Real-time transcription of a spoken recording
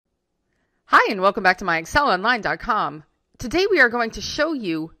Hi, and welcome back to MyExcelOnline.com. Today we are going to show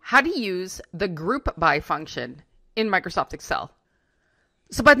you how to use the group by function in Microsoft Excel.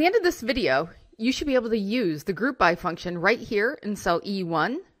 So by the end of this video, you should be able to use the group by function right here in cell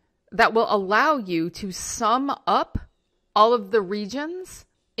E1 that will allow you to sum up all of the regions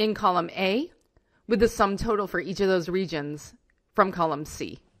in column A with the sum total for each of those regions from column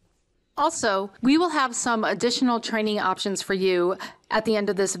C. Also, we will have some additional training options for you at the end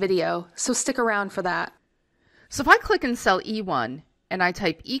of this video, so stick around for that. So if I click in cell E1 and I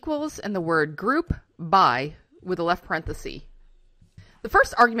type equals and the word group by with a left parenthesis, the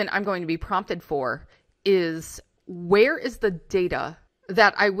first argument I'm going to be prompted for is where is the data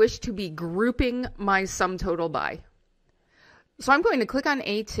that I wish to be grouping my sum total by. So I'm going to click on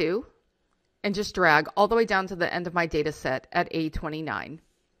A2 and just drag all the way down to the end of my data set at A29.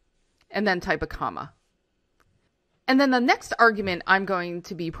 And then type a comma. And then the next argument I'm going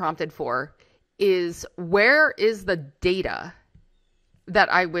to be prompted for is where is the data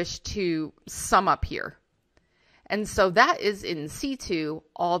that I wish to sum up here. And so that is in C2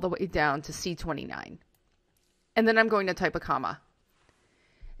 all the way down to C29. And then I'm going to type a comma.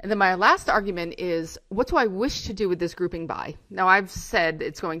 And then my last argument is what do I wish to do with this grouping by? Now I've said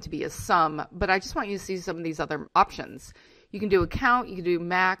it's going to be a sum, but I just want you to see some of these other options. You can do a count, you can do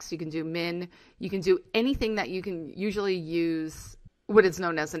max, you can do min, you can do anything that you can usually use what is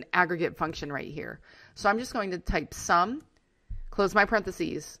known as an aggregate function right here. So I'm just going to type sum, close my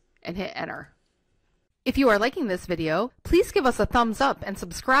parentheses, and hit enter. If you are liking this video, please give us a thumbs up and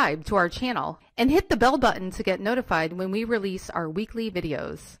subscribe to our channel, and hit the bell button to get notified when we release our weekly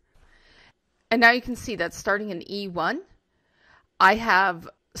videos. And now you can see that starting in E1, I have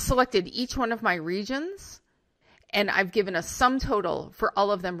selected each one of my regions, and I've given a sum total for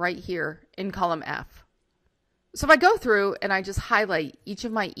all of them right here in column F. So if I go through and I just highlight each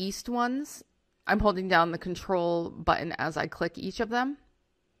of my east ones, I'm holding down the control button as I click each of them.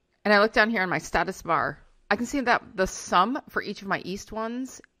 And I look down here on my status bar, I can see that the sum for each of my east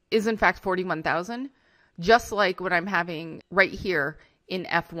ones is in fact 41,000, just like what I'm having right here in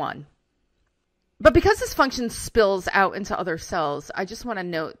F1. But because this function spills out into other cells, I just want to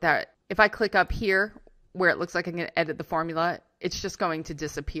note that if I click up here, where it looks like I'm going to edit the formula, it's just going to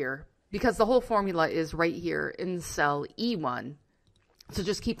disappear because the whole formula is right here in cell E1. So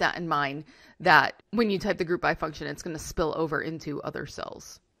just keep that in mind that when you type the group by function, it's going to spill over into other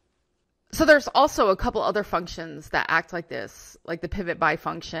cells. So there's also a couple other functions that act like this, like the pivot by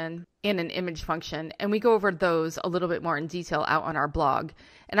function and an image function. And we go over those a little bit more in detail out on our blog.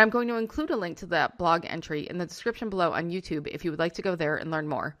 And I'm going to include a link to that blog entry in the description below on YouTube if you would like to go there and learn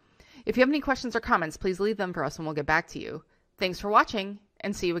more. If you have any questions or comments, please leave them for us and we'll get back to you. Thanks for watching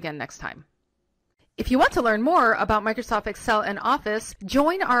and see you again next time. If you want to learn more about Microsoft Excel and Office,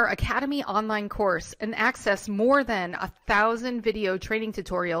 join our Academy online course and access more than 1,000 video training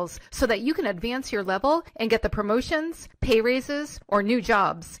tutorials so that you can advance your level and get the promotions, pay raises, or new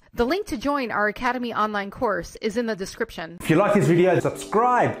jobs. The link to join our Academy online course is in the description. If you like this video,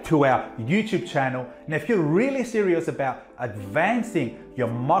 subscribe to our YouTube channel. And if you're really serious about advancing your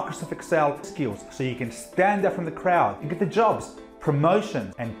Microsoft Excel skills so you can stand out from the crowd and get the jobs,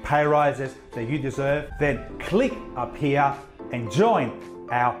 promotions and pay rises that you deserve, then click up here and join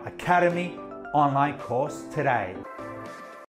our Academy online course today.